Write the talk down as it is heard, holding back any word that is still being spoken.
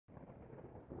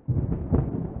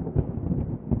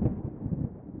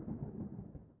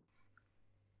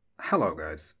Hello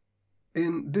guys!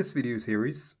 In this video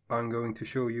series I'm going to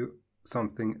show you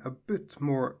something a bit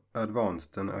more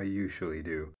advanced than I usually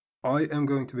do. I am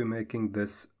going to be making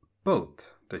this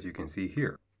boat that you can see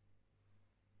here.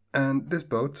 And this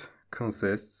boat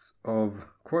consists of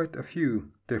quite a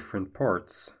few different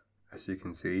parts, as you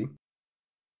can see.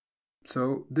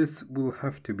 So this will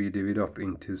have to be divided up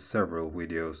into several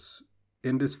videos.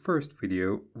 In this first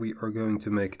video we are going to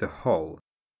make the hull.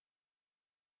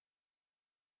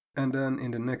 And then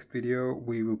in the next video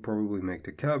we will probably make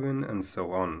the cabin and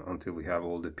so on until we have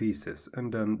all the pieces,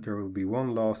 and then there will be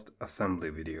one last assembly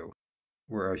video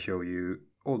where I show you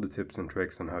all the tips and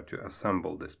tricks on how to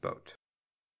assemble this boat.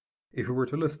 If we were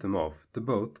to list them off, the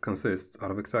boat consists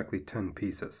out of exactly 10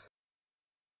 pieces.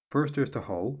 First there's the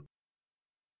hull,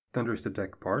 then there's the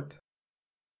deck part,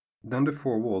 then the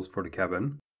 4 walls for the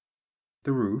cabin,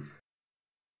 the roof,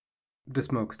 the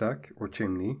smokestack or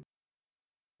chimney,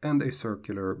 and a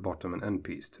circular bottom and end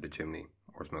piece to the chimney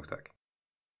or smokestack.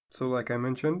 So like I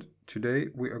mentioned, today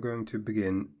we are going to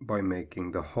begin by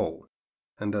making the hull,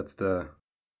 and that's the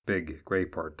big grey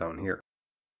part down here.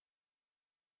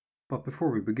 But before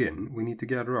we begin, we need to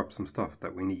gather up some stuff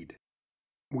that we need.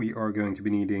 We are going to be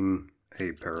needing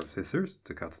a pair of scissors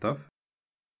to cut stuff,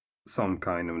 some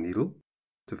kind of needle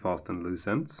to fasten loose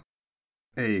ends,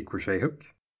 a crochet hook,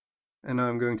 and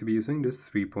I'm going to be using this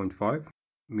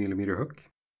 3.5mm hook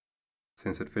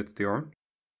since it fits the yarn.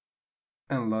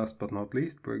 And last but not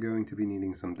least, we're going to be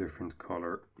needing some different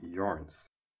color yarns.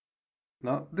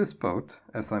 Now this boat,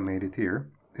 as I made it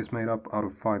here, is made up out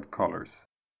of 5 colors.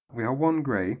 We have one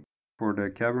grey for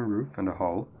the cabin roof and the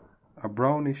hull, a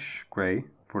brownish grey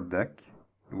for the deck,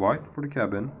 white for the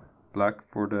cabin, black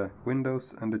for the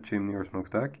windows and the chimney or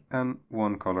smokestack, and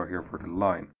one color here for the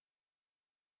line.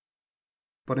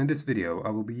 But in this video I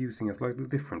will be using a slightly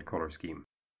different color scheme.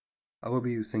 I will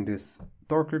be using this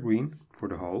darker green for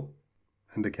the hull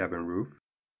and the cabin roof,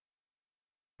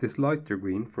 this lighter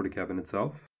green for the cabin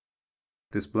itself,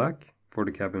 this black for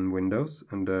the cabin windows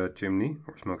and the chimney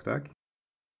or smokestack,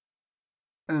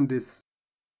 and this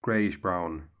greyish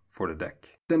brown for the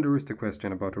deck. Then there is the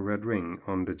question about a red ring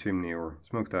on the chimney or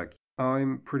smokestack.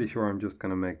 I'm pretty sure I'm just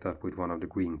gonna make that with one of the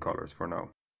green colors for now.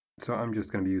 So I'm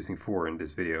just gonna be using 4 in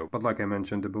this video, but like I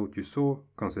mentioned, the boat you saw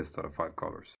consists out of 5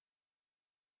 colors.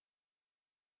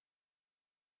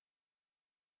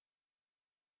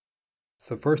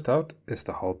 So first out is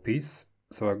the hull piece,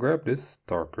 so I grab this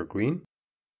darker green.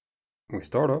 We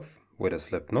start off with a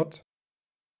slip knot.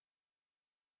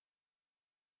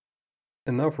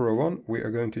 And now for row 1 we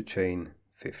are going to chain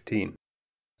 15.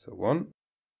 So 1,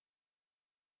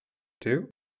 2,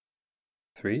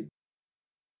 3,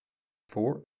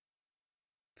 4,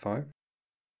 5,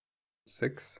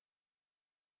 6,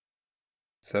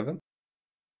 7,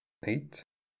 8,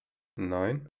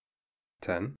 9,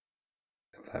 10,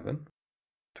 11,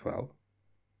 12,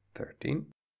 13,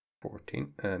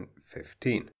 14 and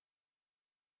 15.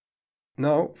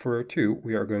 Now for row 2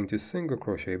 we are going to single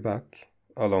crochet back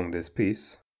along this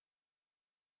piece.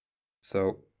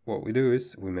 So what we do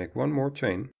is we make one more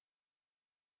chain,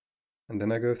 and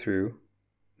then I go through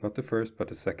not the first but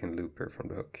the second loop here from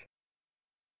the hook,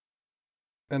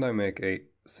 and I make a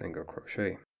single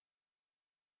crochet.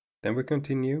 Then we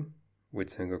continue with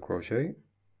single crochet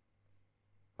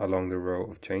along the row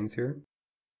of chains here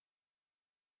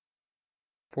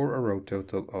for a row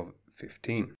total of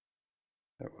 15.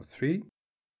 That was 3,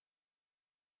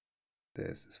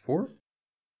 this is 4,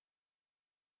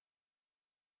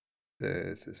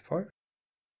 this is 5,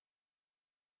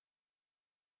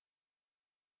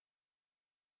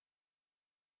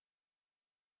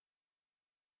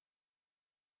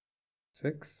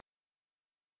 six,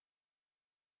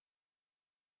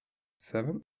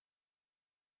 7,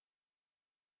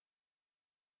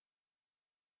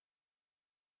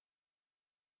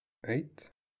 8,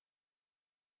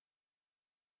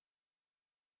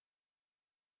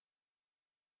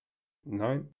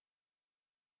 9,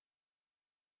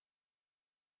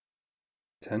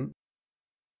 10,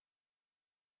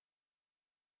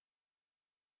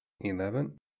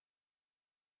 11,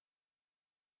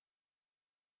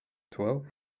 12,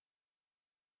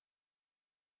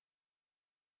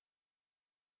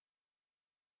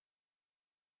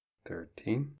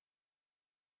 13,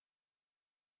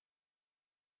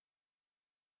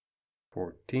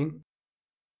 14,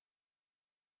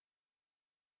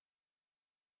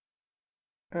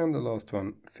 and the last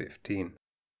one 15.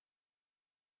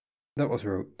 That was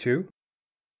row 2.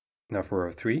 Now for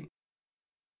row 3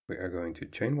 we are going to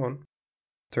chain 1,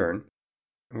 turn,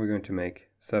 and we're going to make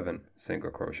 7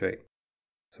 single crochet.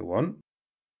 So 1,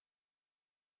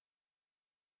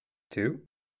 2,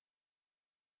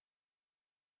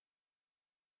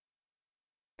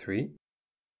 3,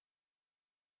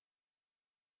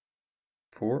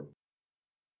 4,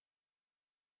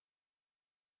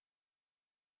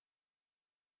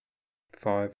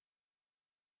 5,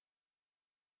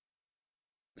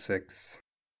 6,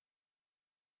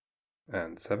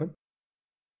 and 7.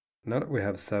 Now that we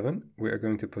have 7, we are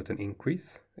going to put an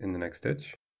increase in the next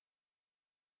stitch.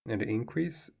 And the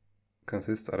increase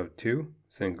consists out of 2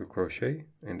 single crochet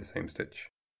in the same stitch.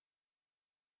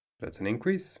 That's an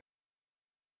increase.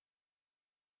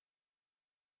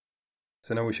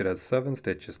 So now we should have 7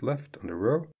 stitches left on the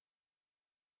row,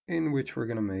 in which we're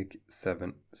going to make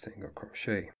 7 single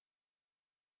crochet.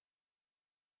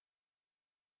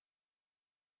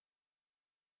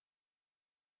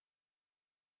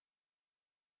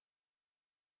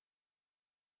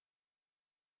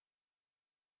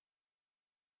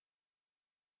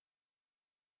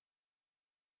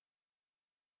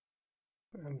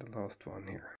 And the last one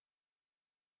here.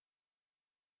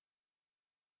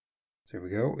 So here we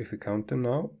go. If we count them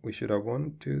now, we should have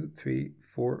 1, 2, 3,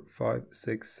 4, 5,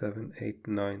 6, 7, 8,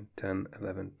 9, 10,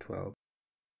 11, 12,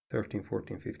 13,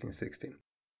 14, 15, 16.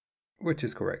 Which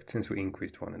is correct, since we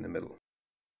increased 1 in the middle.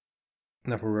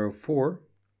 Now for row 4,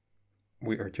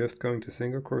 we are just going to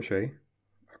single crochet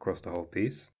across the whole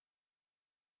piece.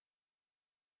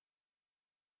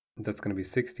 That's going to be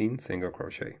 16 single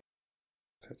crochet.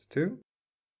 So that's 2.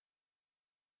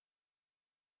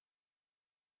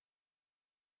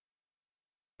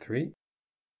 3.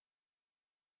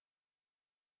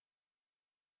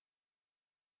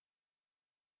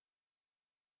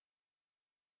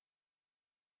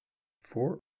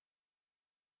 4.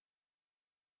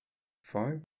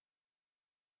 5.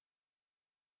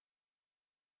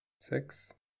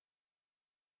 6.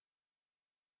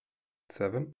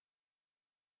 7.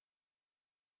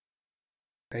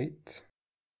 8.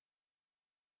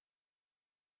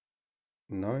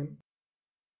 9.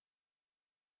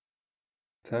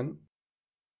 10.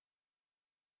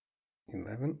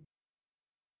 11.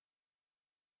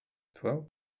 12.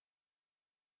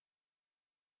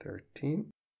 13.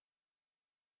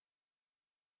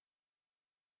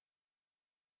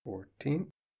 14.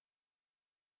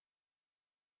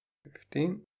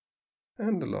 15.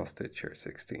 And the last stitch here,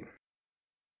 16.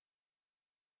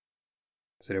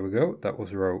 So there we go, that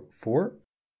was row 4.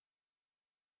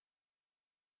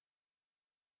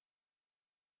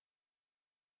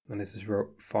 And this is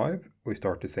row 5. We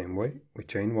start the same way. We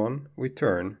chain 1, we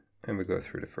turn, and we go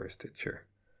through the first stitch here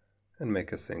and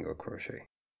make a single crochet.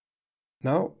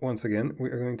 Now, once again, we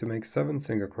are going to make 7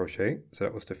 single crochet. So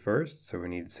that was the first, so we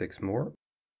need 6 more.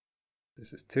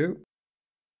 This is 2,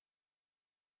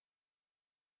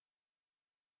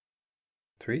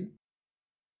 3,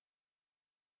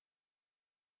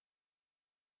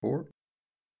 4,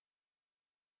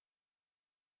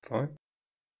 5,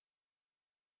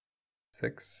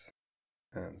 6,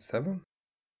 and 7.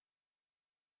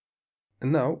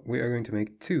 And now we are going to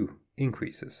make 2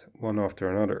 increases, one after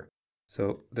another.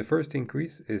 So the first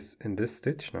increase is in this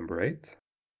stitch, number 8.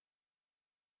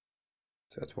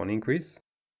 So that's 1 increase.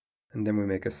 And then we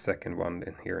make a second one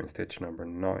in here in stitch number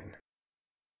 9.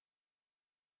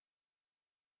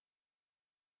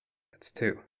 That's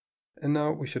 2. And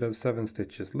now we should have 7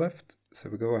 stitches left, so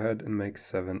we go ahead and make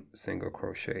 7 single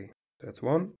crochet. So that's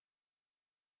 1,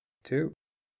 2,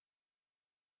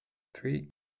 3,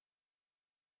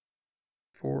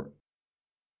 4,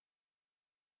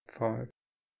 5,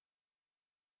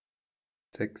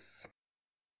 6,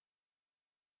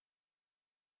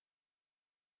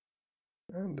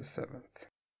 and the 7th.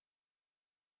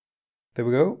 There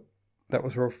we go. That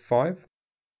was row 5.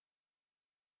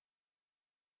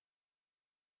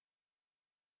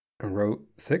 And row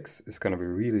 6 is going to be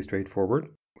really straightforward.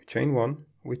 We chain 1,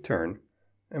 we turn,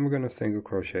 and we're going to single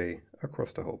crochet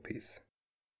across the whole piece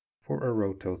for a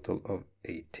row total of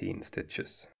 18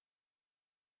 stitches.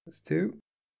 That's 2,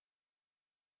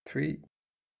 3,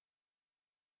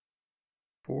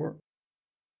 4,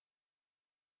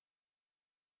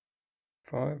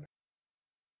 5,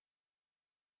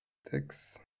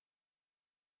 6,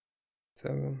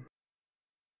 7,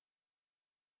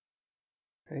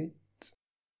 8,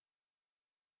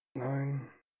 9,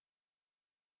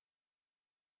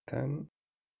 10,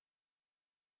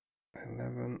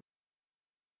 11,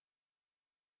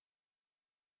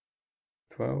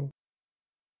 12,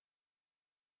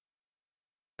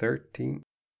 13,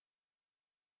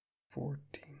 14,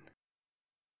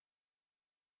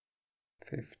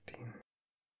 15,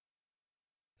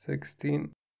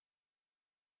 16,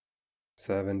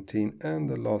 17, and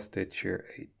the last stitch here,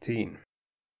 18.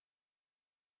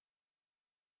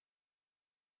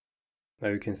 Now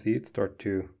you can see it start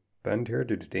to bend here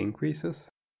due to the increases.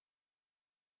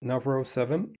 Now for row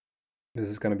 7, this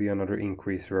is going to be another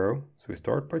increase row. So we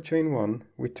start by chain 1,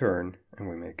 we turn, and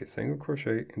we make a single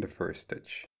crochet in the first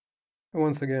stitch. And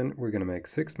once again, we're going to make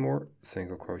 6 more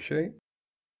single crochet.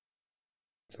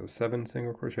 So 7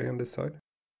 single crochet on this side.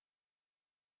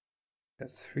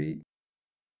 That's 3,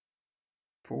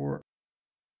 4,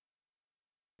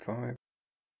 5,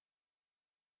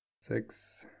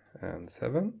 6, and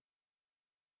 7.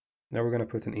 Now we're going to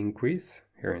put an increase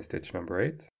here in stitch number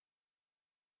 8.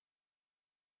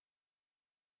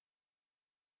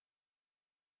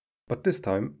 But this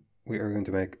time we are going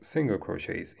to make single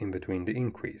crochets in between the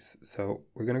increase. So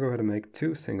we're going to go ahead and make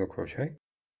 2 single crochet.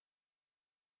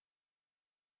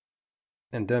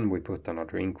 And then we put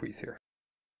another increase here.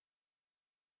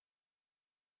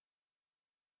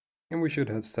 And we should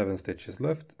have 7 stitches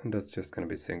left, and that's just going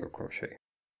to be single crochet.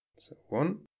 So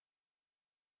 1,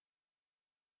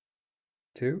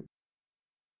 2,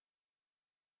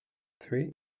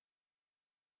 3,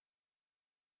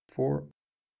 4,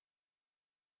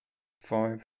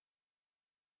 5,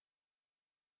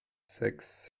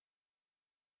 6,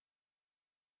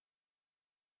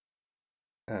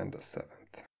 and a 7th.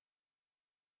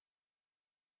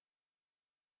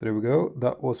 There we go,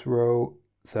 that was row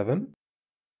 7.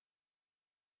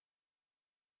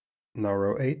 Now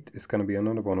row 8 is going to be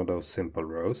another one of those simple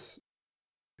rows.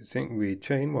 We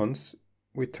chain once,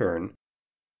 we turn,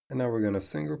 and now we're going to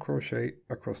single crochet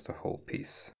across the whole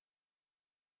piece.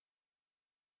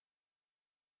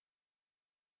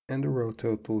 And the row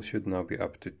total should now be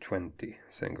up to 20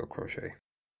 single crochet.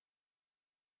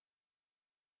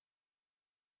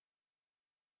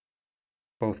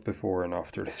 Both before and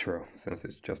after this row, since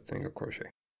it's just single crochet.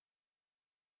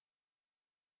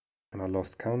 And I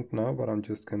lost count now, but I'm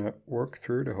just gonna work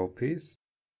through the whole piece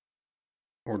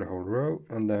or the whole row,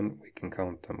 and then we can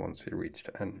count them once we reach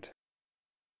the end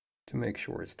to make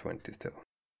sure it's 20 still.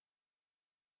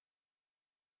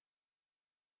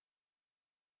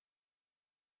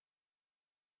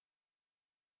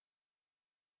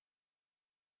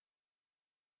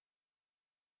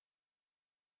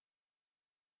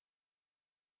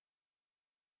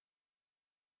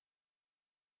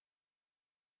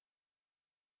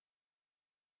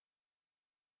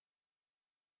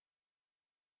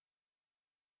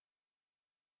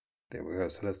 There we go,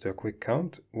 so let's do a quick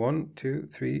count. 1, 2,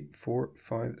 3, 4,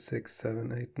 5, 6,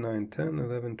 7, 8, 9, 10,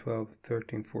 11, 12,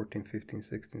 13, 14, 15,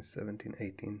 16, 17,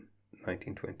 18,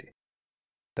 19, 20.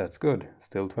 That's good,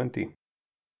 still 20.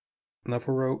 Now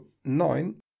for row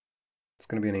 9, it's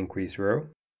going to be an increase row.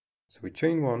 So we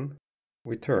chain 1,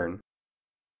 we turn,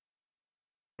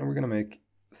 and we're going to make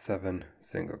 7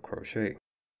 single crochet.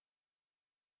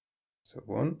 So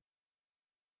 1,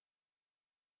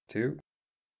 2,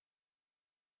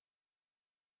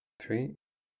 3,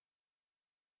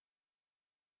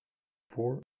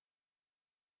 4,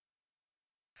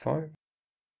 5,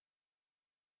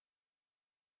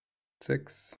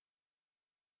 6,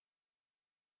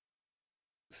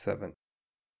 7.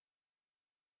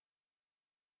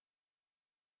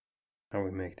 Now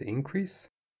we make the increase.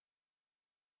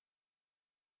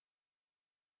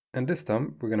 And this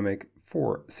time we're going to make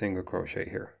 4 single crochet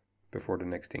here before the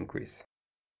next increase.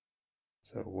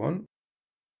 So 1,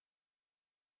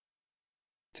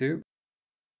 2,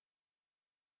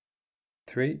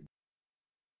 3,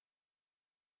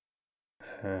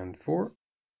 and 4.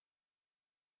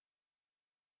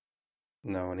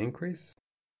 Now an increase.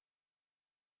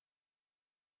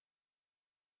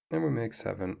 And we make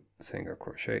 7 single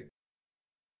crochet.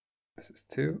 This is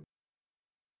 2,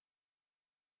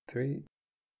 3,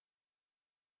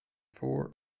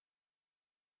 4,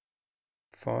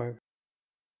 5,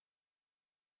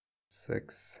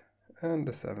 6, and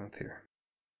the 7th here.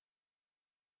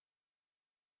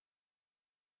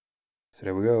 So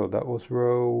there we go, that was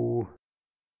row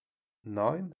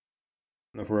 9.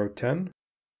 Now for row 10,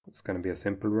 it's going to be a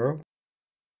simple row,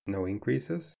 no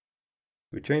increases.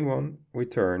 We chain 1, we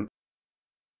turn,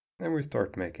 and we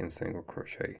start making single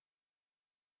crochet.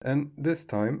 And this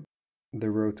time, the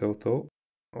row total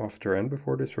after and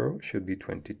before this row should be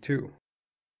 22.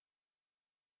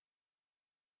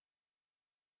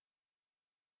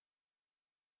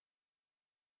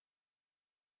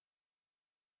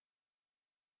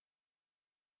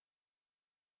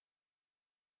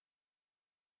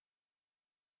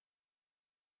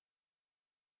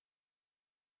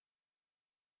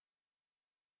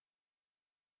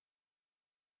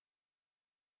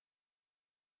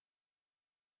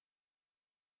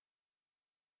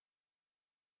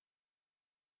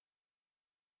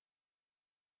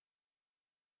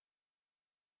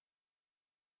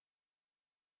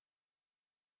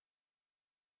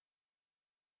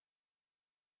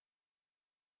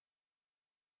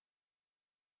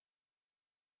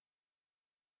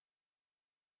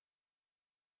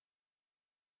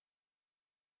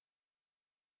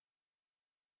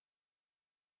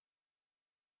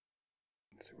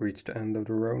 So we reach the end of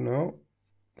the row now.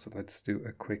 So let's do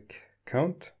a quick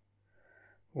count.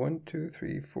 1, 2,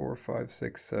 3, 4, 5,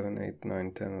 6, 7, 8,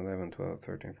 9, 10, 11, 12,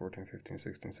 13, 14, 15,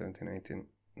 16, 17, 18,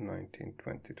 19,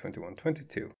 20, 21,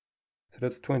 22. So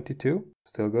that's 22,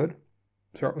 still good.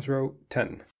 So that was row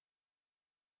 10.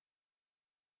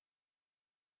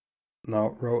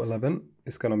 Now row 11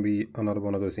 is going to be another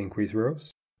one of those increase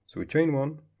rows. So we chain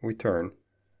 1, we turn,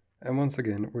 and once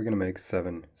again we're going to make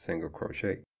 7 single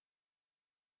crochet.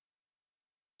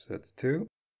 So that's 2,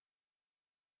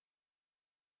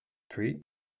 3,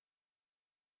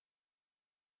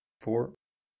 4,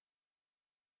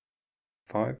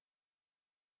 5,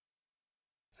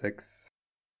 6,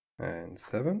 and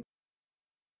 7.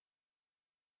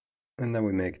 And then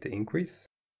we make the increase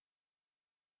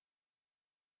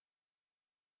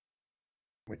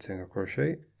with single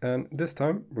crochet, and this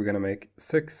time we're going to make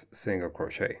 6 single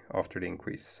crochet after the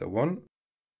increase. So 1,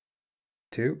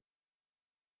 2,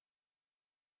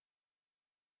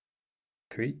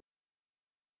 3,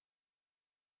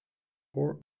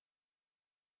 4,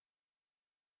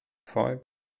 5,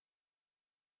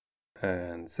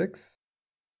 and 6.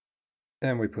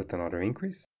 And we put another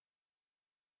increase.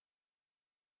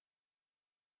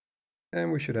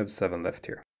 And we should have 7 left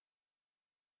here.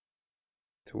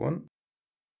 So 1,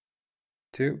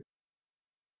 2,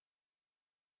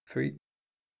 3,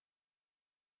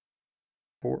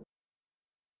 4,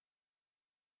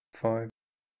 5,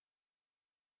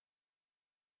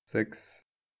 6,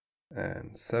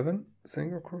 and 7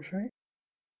 single crochet.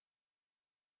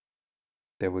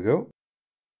 There we go.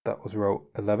 That was row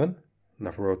 11.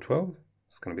 Now for row 12,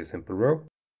 it's going to be a simple row.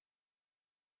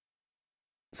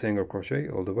 Single crochet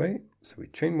all the way. So we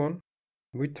chain 1,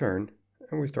 we turn,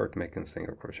 and we start making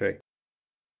single crochet.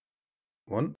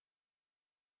 1,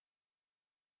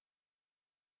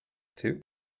 2,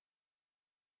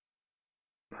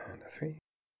 and a 3,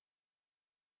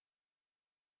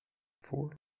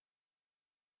 4,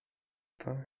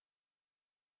 5,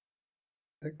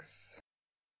 6,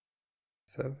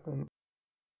 7,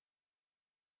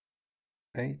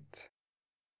 8,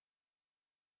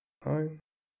 9,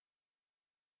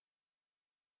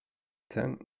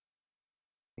 10,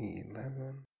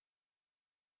 11,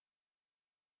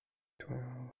 12,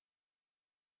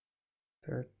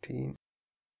 13,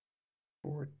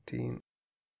 14,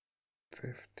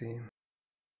 15,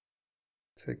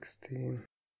 16,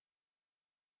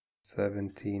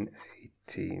 17,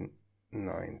 18,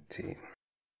 19,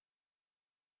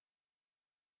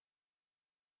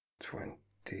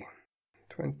 20,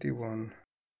 21,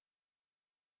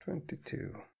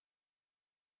 22,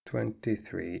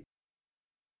 23,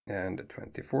 and the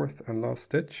 24th and last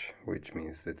stitch, which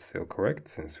means it's still correct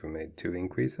since we made 2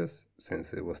 increases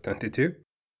since it was 22.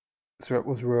 So that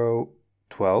was row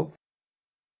 12.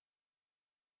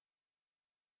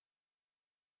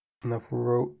 Now for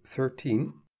row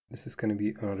 13, this is going to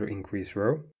be another increase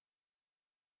row.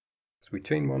 So we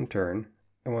chain 1, turn,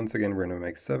 and once again we're going to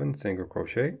make 7 single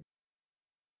crochet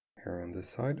here on this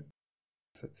side.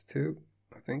 So that's 2,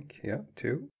 I think, yeah,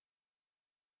 2,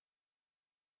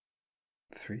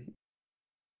 3,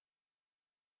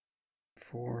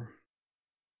 4,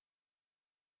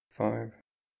 5,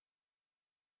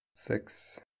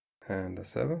 6, and a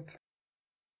 7th.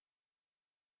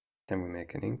 Then we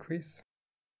make an increase.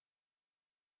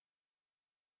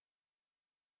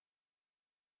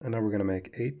 And now we're going to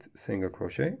make 8 single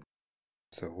crochet.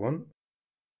 So 1,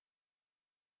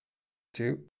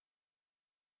 2,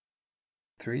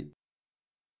 3,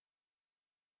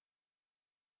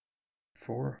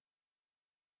 4,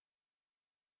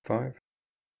 5,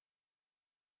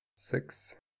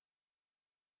 6,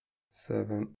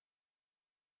 7,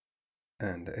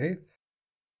 and the 8th.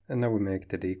 And now we make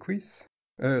the decrease.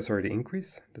 The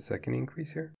increase, the second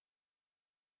increase here.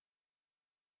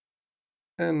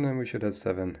 And then we should have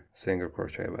 7 single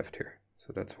crochet left here.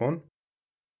 So that's 1,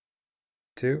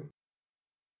 2,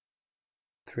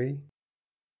 3,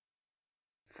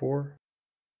 4,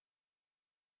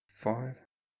 5,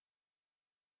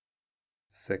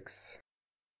 6,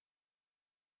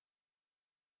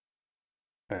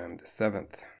 and the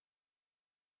 7th.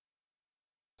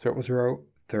 So it was row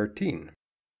 13.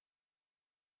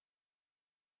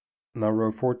 Now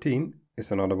row 14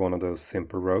 is another one of those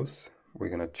simple rows. We're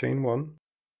going to chain 1,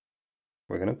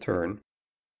 we're going to turn,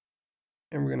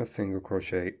 and we're going to single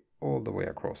crochet all the way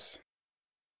across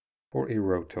for a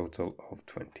row total of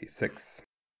 26.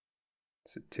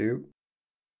 So 2,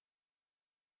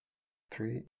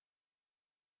 3,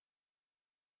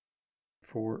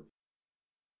 4,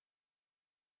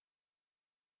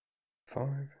 5,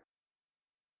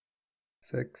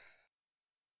 6,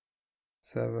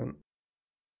 7,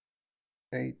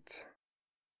 8,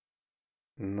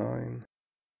 9,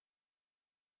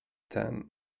 10,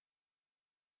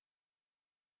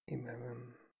 11,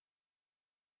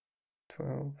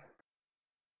 12,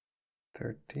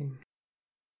 13,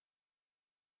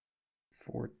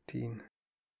 14,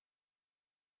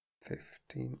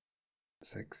 15,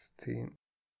 16,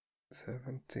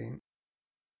 17,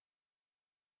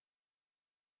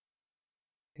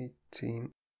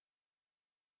 18,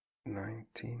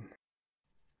 19,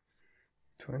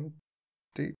 20,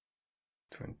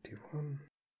 21,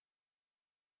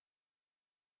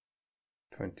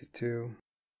 22,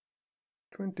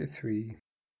 23,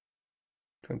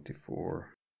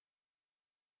 24,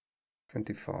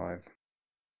 25,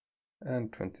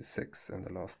 and 26, and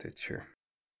the last stitch here.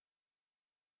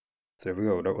 So there we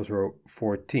go, that was row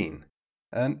 14.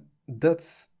 And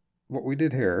that's what we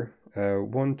did here.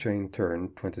 One chain turn,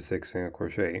 26 single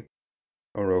crochet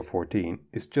on row 14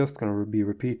 is just going to be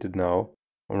repeated now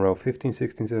on row 15,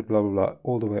 16, 17, blah blah blah,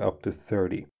 all the way up to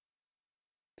 30.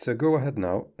 So go ahead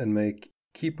now and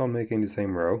keep on making the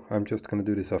same row. I'm just going to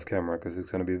do this off camera because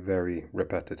it's going to be very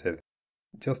repetitive.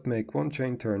 Just make one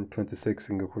chain turn, 26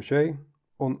 single crochet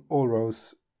on all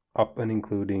rows up and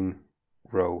including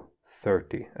row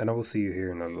 30, and I will see you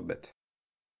here in a little bit.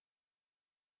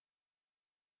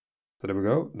 So there we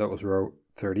go, that was row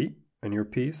 30, and your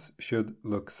piece should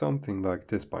look something like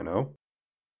this by now.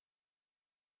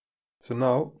 So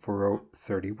now for row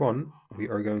 31 we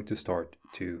are going to start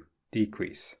to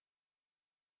decrease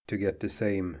to get the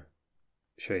same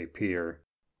shape here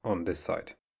on this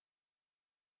side.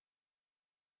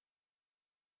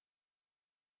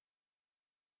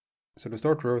 So to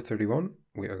start row 31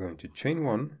 we are going to chain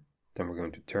 1, then we're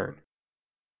going to turn,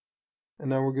 and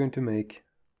now we're going to make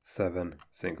 7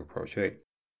 single crochet.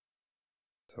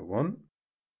 So 1,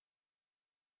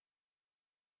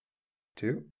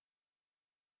 2,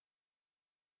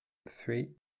 3,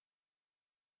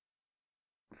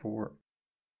 4,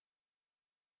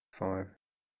 5,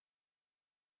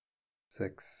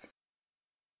 6,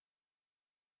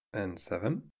 and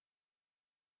 7.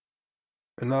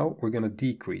 And now we're going to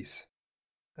decrease.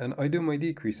 And I do my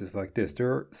decreases like this. There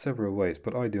are several ways,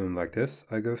 but I do them like this.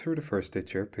 I go through the first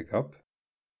stitch here, pick up,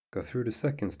 go through the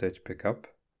second stitch, pick up,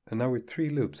 and now with 3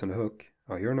 loops on the hook,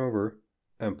 I yarn over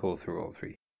and pull through all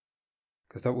 3.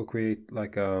 Because that will create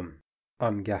like a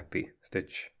ungappy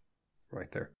stitch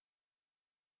right there.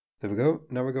 There we go.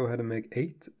 Now we go ahead and make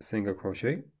 8 single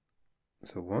crochet.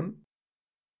 So 1,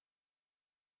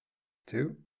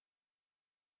 2,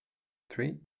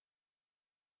 3,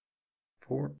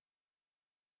 4,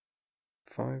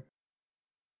 5,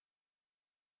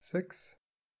 6,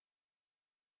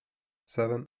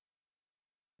 7,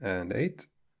 and 8.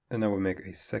 And now we make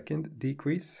a second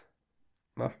decrease.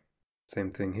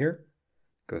 Same thing here.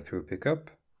 Go through, pick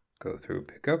up, go through,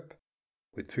 pick up,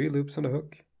 with 3 loops on the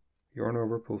hook, yarn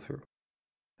over, pull through.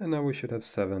 And now we should have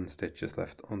 7 stitches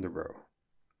left on the row.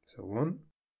 So 1,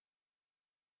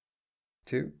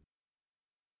 2,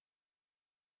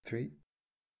 3,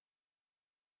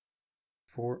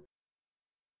 4,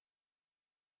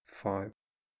 5,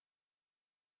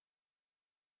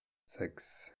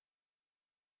 6,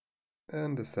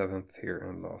 and the 7th here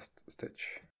and last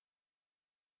stitch.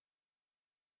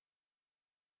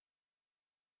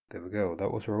 There we go,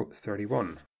 that was row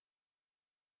 31.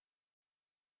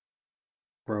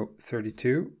 Row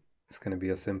 32 is going to be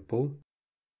a simple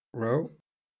row.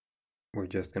 We're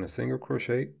just going to single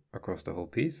crochet across the whole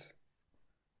piece.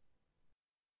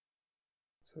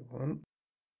 So 1,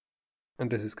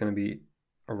 and this is going to be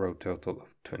a row total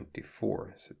of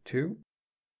 24. So 2,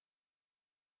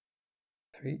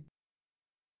 3,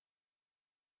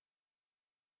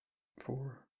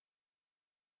 4,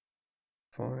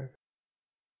 5,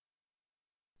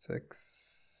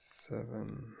 6,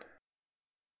 7,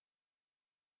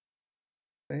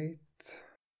 8,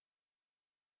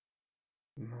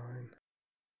 9,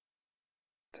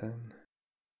 10,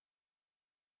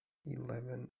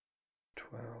 11,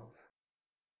 12,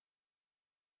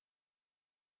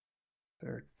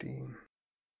 13,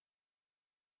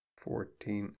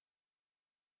 14,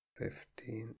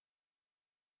 15,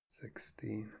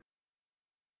 16,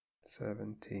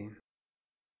 17,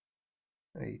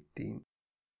 18,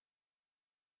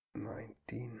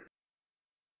 19,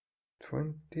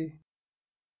 20,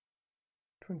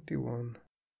 21,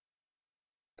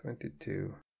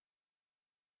 22,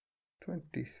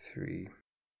 23,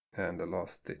 and the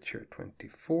last stitch here,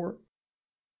 24.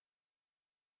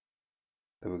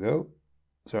 There we go.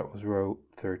 So that was row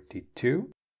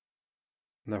 32.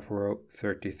 Now for row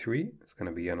 33, it's going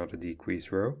to be another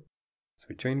decrease row. So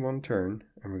we chain 1 turn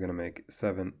and we're going to make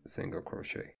 7 single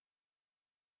crochet.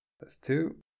 That's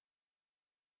 2,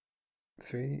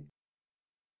 3,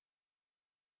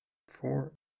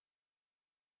 4,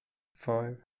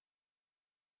 5,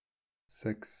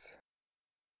 6,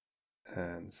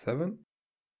 and 7.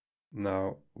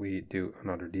 Now we do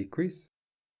another decrease.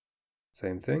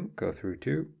 Same thing, go through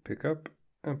 2, pick up,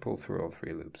 and pull through all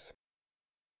 3 loops.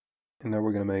 And now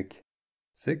we're going to make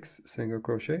 6 single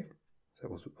crochet. So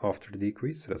that was after the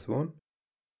decrease, so that's 1.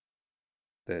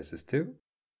 This is 2,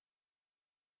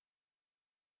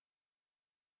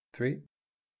 3,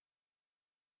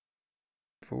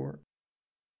 4,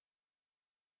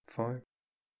 5,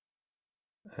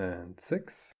 and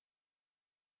 6.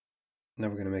 Now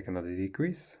we're going to make another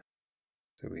decrease.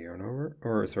 So we yarn over,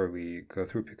 or sorry, we go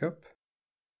through pickup,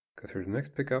 go through the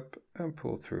next pickup, and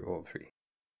pull through all 3.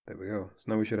 There we go.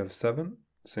 So now we should have 7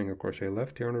 single crochet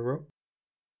left here in a row.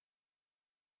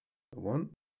 1,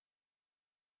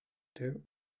 2,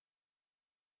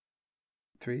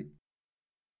 3,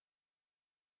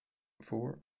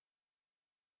 4,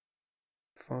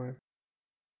 5,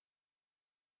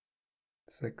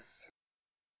 6,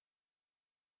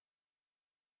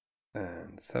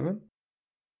 and 7.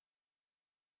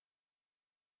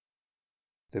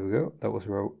 There we go. That was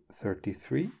row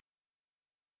 33.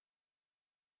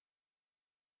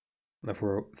 Now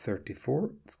for row 34,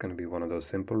 it's going to be one of those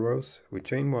simple rows. We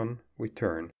chain 1, we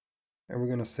turn, and we're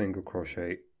going to single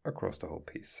crochet across the whole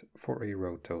piece for a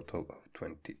row total of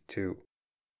 22.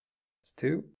 It's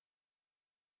 2,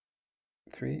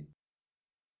 3,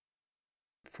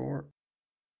 4,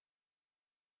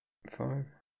 5,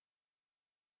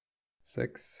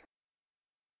 6,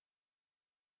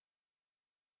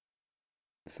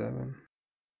 7,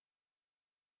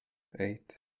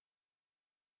 8,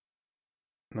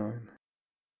 9,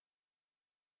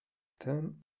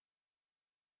 10,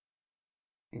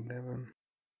 11,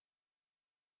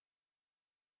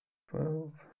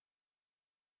 12,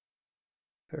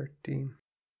 13,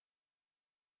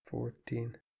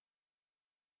 14,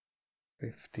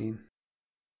 15,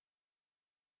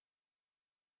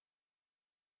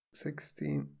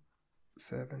 16,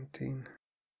 17,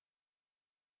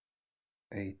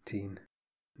 18,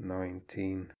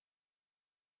 19,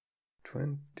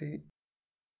 20,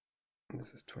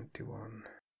 this is 21,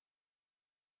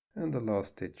 and the last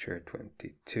stitch here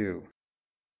 22.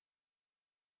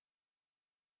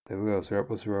 There we go, so that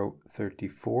was row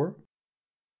 34.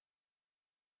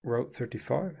 Row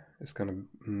 35 is going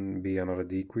to be another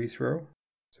decrease row.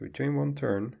 So we chain 1,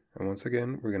 turn, and once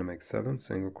again we're going to make 7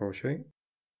 single crochet.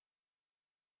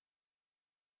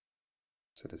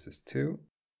 So this is 2,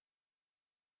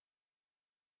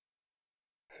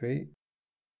 3,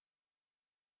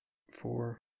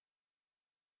 4,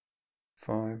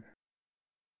 5,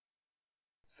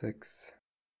 6,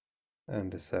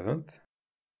 and the 7th.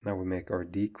 Now we make our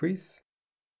decrease,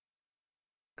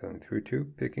 going through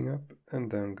 2, picking up,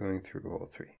 and then going through all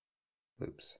 3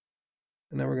 loops.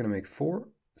 And now we're going to make 4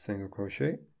 single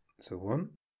crochet. So 1,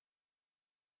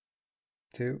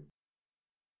 2,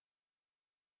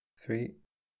 3,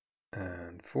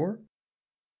 and 4.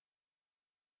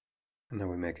 And now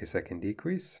we make a second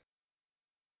decrease.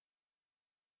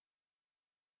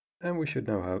 And we should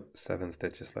now have 7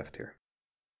 stitches left here.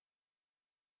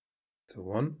 So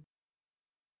 1,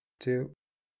 2,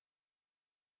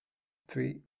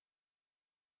 3,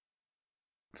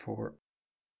 4,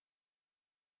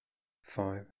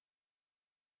 5,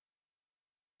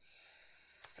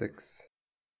 6,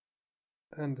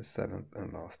 and the 7th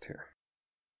and last here.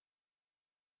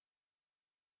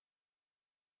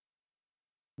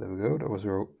 There we go, that was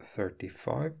row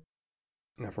 35.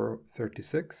 Now for row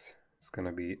 36, it's going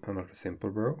to be another simple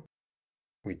row.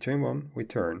 We chain 1, we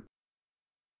turn,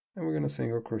 and we're going to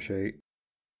single crochet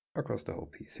across the whole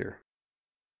piece here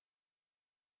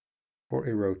for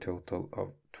a row total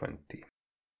of 20.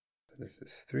 So this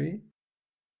is 3,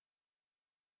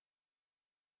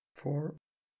 4,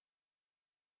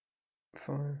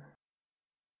 5,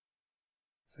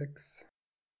 6,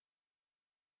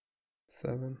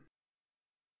 7,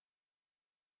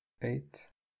 8,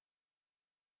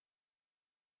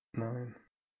 9,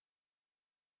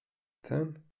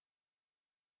 10,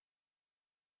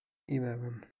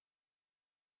 11,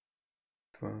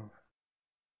 12,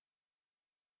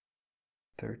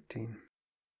 13,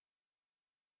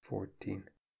 14,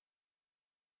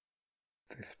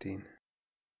 15,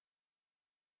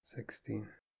 16,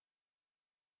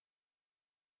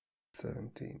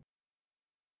 17,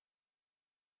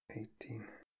 18,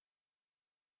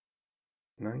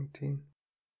 19,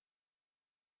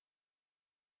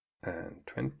 and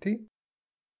 20.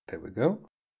 There we go.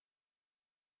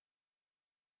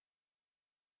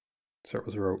 So it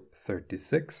was row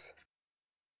 36.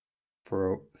 For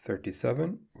row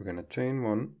 37, we're going to chain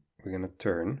 1, we're going to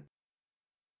turn.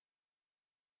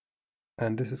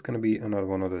 And this is going to be another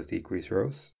one of those decrease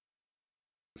rows.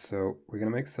 So we're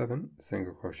going to make 7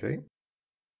 single crochet.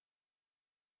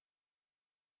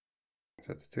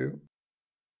 So that's 2,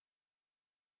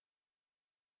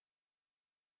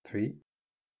 3,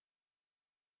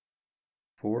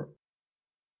 4,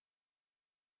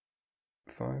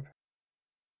 5,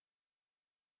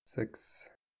 6,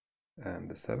 and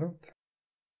the 7th.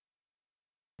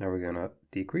 Now we're going to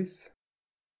decrease.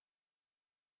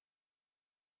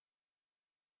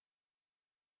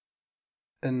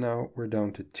 And now we're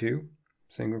down to 2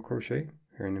 single crochet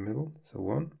here in the middle. So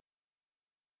 1,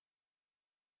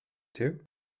 2,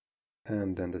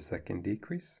 and then the second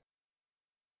decrease.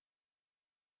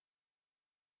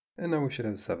 And now we should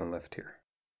have 7 left here.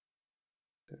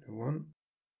 So 1,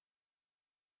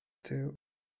 2,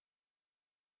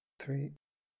 3,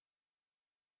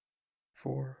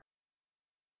 4,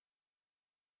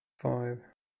 5,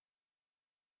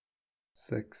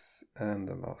 6, and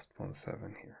the last one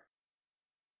 7 here.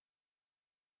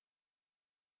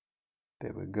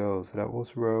 There we go. So that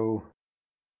was row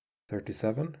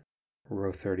 37.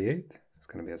 Row 38 is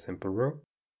going to be a simple row.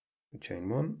 We chain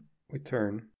 1, we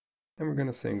turn, and we're going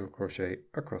to single crochet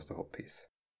across the whole piece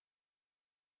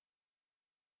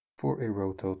for a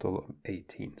row total of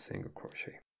 18 single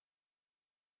crochet.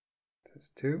 This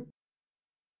is 2,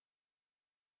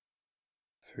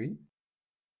 3,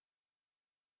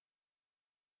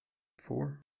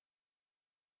 4,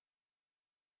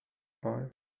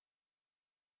 5,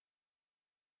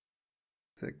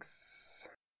 6,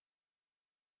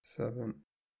 7,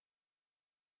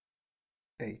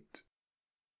 8,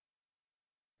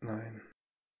 9,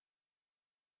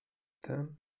 10,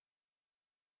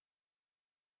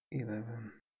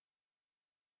 11,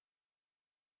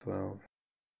 12,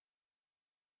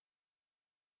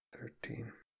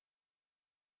 13,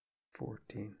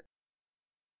 14,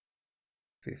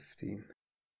 15,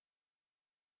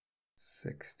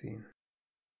 16,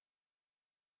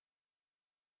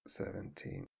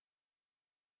 17,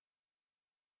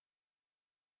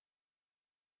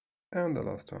 and the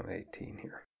last one 18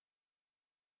 here.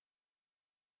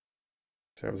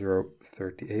 So that was row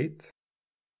 38.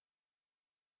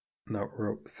 Now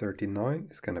row 39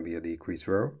 is going to be a decrease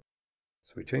row.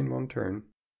 So we chain 1, turn,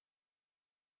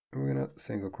 and we're going to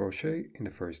single crochet in the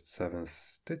first 7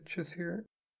 stitches here.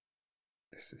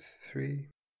 This is 3,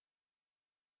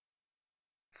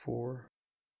 4,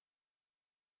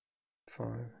 5,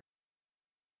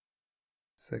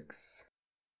 6,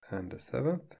 and the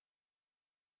 7th.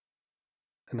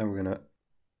 And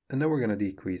now we're gonna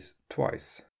decrease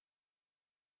twice.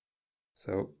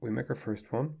 So we make our first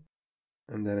one,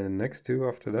 and then in the next 2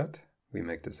 after that, we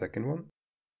make the second one.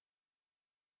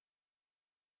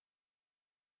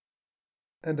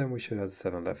 And then we should have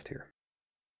 7 left here.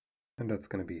 And that's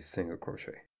gonna be single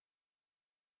crochet.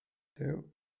 2,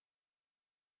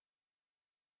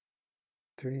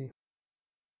 3,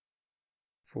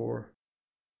 4,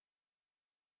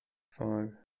 5,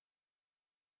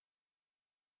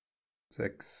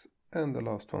 6, and the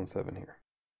last one 7 here.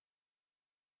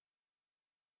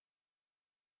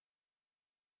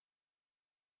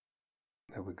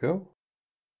 There we go.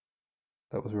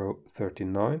 That was row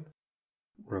 39.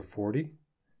 Row 40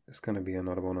 is going to be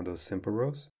another one of those simple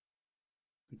rows.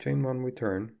 We chain 1, we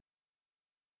turn,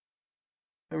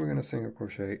 and we're going to single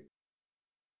crochet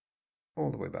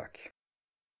all the way back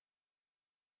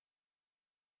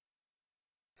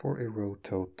for a row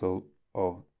total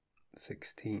of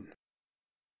 16.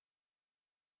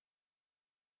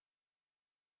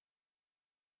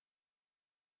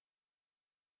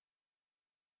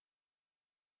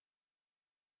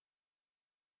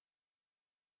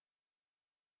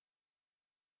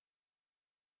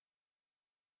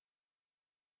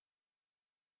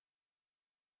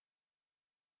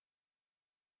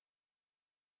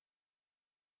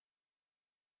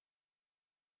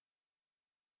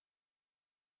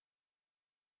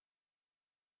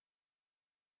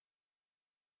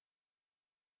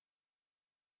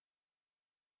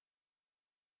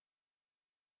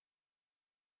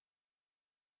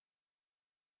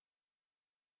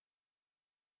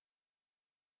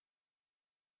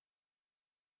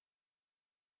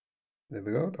 There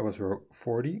we go, that was row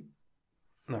 40.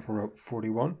 Now for row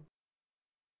 41.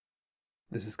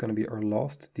 This is going to be our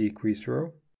last decrease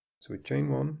row. So we chain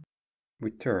 1,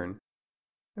 we turn,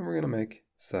 and we're going to make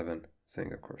 7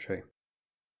 single crochet.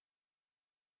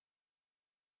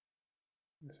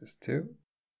 This is 2,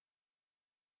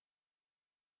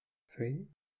 3,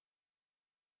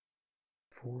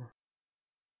 4,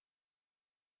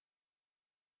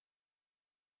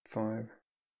 5,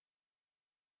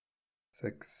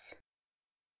 6,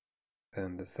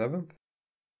 and the 7th.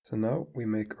 So now we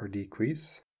make our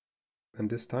decrease, and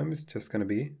this time it's just going to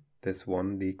be this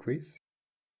one decrease,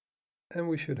 and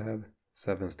we should have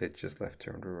 7 stitches left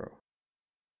here in the row.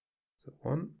 So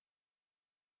 1,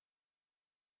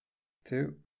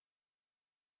 2,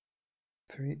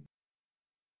 3,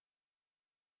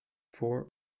 4,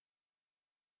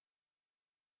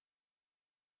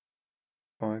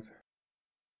 5,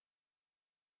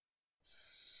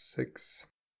 6,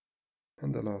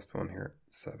 and the last one here,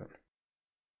 7.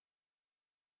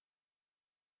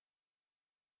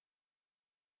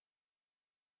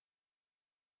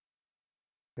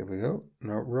 There we go.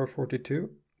 Now row 42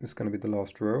 is going to be the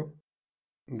last row.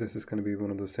 This is going to be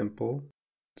one of the simple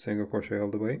single crochet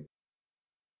all the way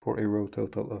for a row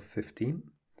total of 15.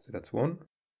 So that's 1,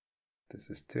 this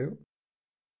is 2,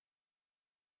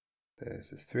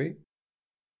 this is 3,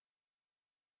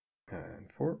 and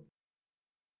 4,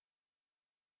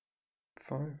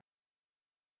 5,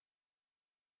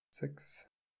 6,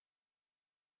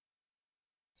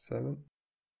 7,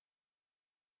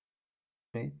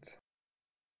 8,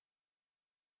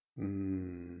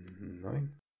 9,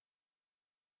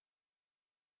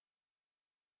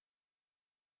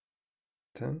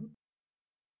 10,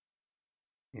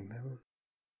 11,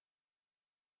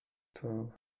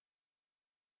 12,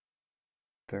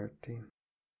 13,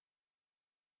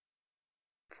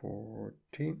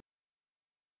 14,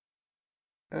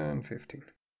 and 15.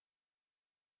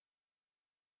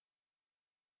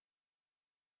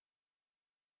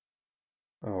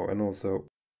 Oh, and also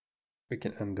we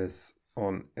can end this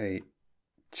on a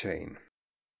chain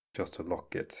just to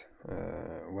lock it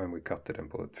when we cut it and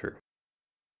pull it through.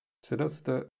 So that's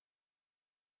the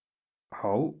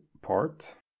hull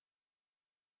part.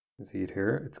 You see it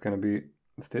here. It's going to be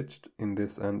stitched in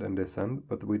this end and this end,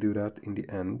 but we do that in the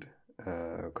end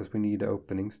because we need the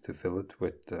openings to fill it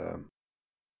with because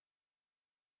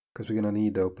we're going to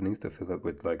need the openings to fill it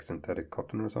with like synthetic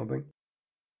cotton or something.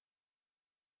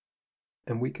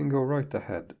 And we can go right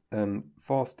ahead and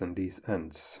fasten these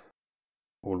ends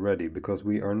already, because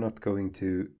we are not going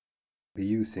to be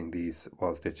using these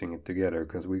while stitching it together,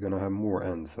 because we're going to have more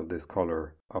ends of this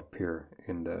color up here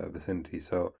in the vicinity.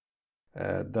 So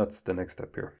that's the next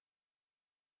step here.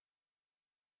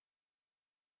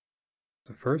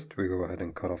 So first we go ahead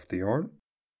and cut off the yarn,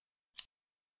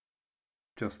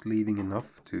 just leaving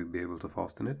enough to be able to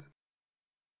fasten it.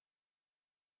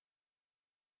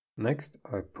 Next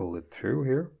I pull it through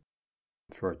here,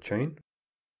 through our chain.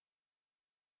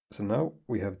 So now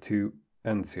we have 2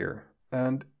 ends here,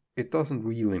 and it doesn't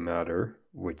really matter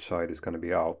which side is going to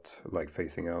be out, like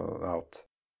facing out.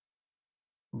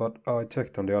 But I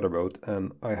checked on the other boat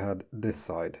and I had this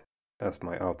side as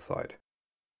my outside.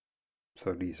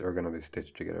 So these are going to be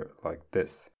stitched together like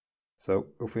this. So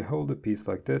if we hold the piece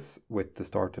like this with the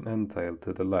start and end tail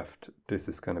to the left, this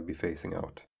is going to be facing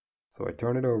out. So I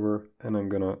turn it over and I'm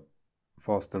going to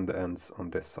fasten the ends on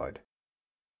this side.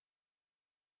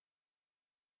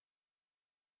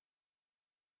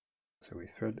 So we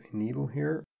thread a needle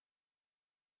here.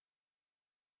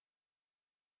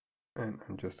 And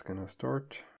I'm just going to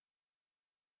start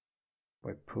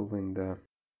by pulling the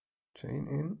chain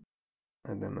in.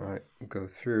 And then I go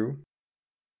through.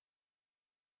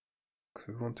 Because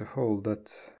we want to hold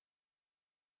that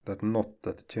knot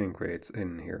that the chain creates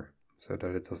in here, so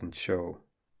that it doesn't show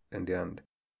in the end.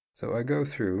 So I go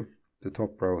through the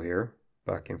top row here,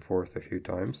 back and forth a few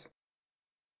times.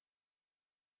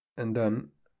 And then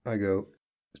I go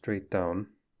straight down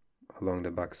along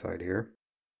the back side here,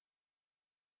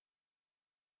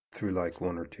 through like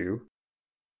 1 or 2.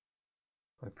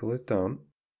 I pull it down.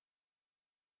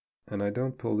 And I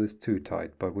don't pull this too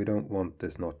tight, but we don't want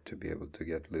this knot to be able to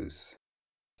get loose.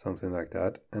 Something like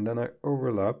that. And then I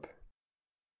overlap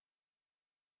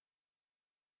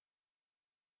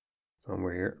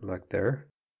somewhere here, like there.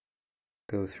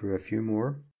 Go through a few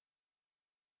more.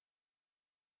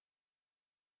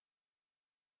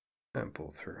 And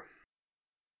pull through.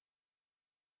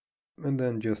 And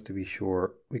then just to be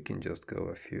sure, we can just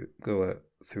go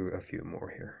through a few more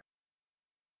here.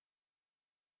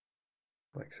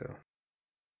 Like so.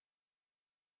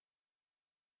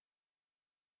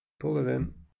 Pull it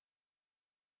in.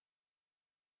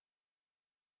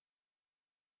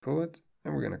 Pull it,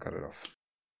 and we're going to cut it off.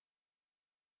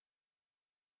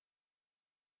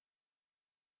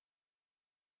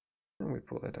 And we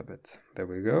pull it a bit. There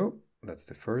we go. That's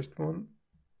the first one.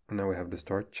 And now we have the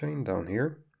start chain down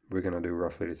here. We're going to do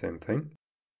roughly the same thing.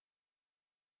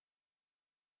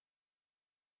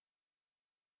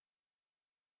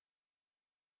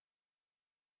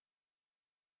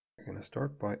 We're going to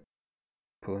start by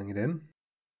pulling it in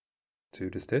to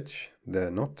the stitch,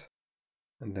 the knot,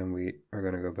 and then we are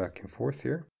going to go back and forth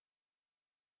here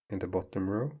in the bottom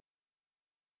row.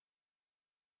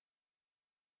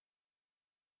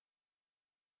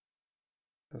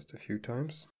 Just a few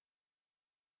times.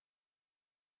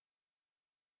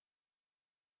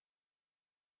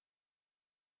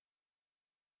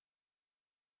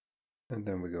 And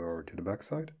then we go over to the back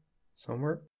side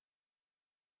somewhere.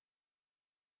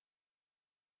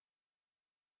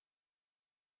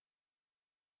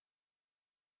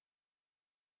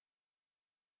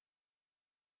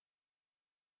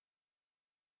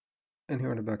 And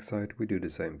here on the back side we do the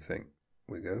same thing.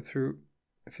 We go through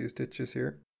a few stitches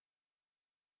here.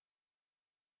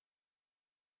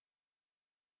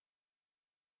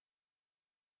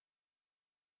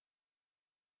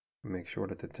 Make sure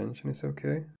that the tension is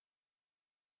okay.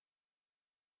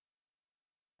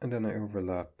 And then I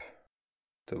overlap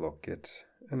to lock it,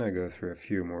 and I go through a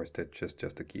few more stitches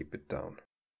just to keep it down.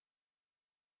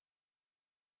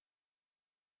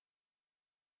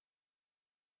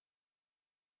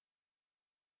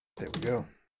 There we go.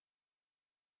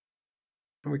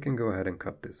 And we can go ahead and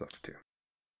cut this off too.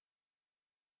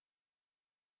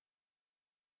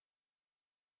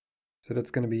 So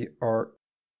that's going to be our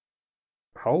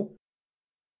hull,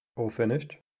 all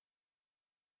finished.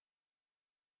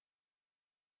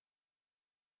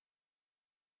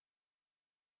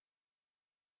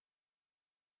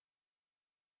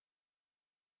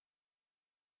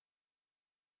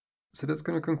 So that's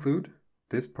going to conclude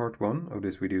this part 1 of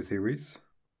this video series.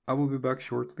 I will be back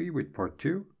shortly with part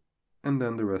 2, and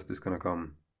then the rest is going to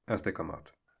come as they come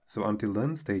out. So until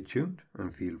then, stay tuned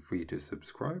and feel free to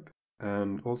subscribe.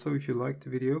 And also, if you liked the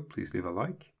video, please leave a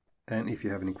like. And if you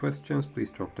have any questions,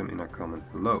 please drop them in a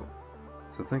comment below.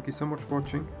 So thank you so much for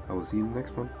watching. I will see you in the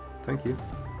next one. Thank you.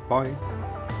 Bye.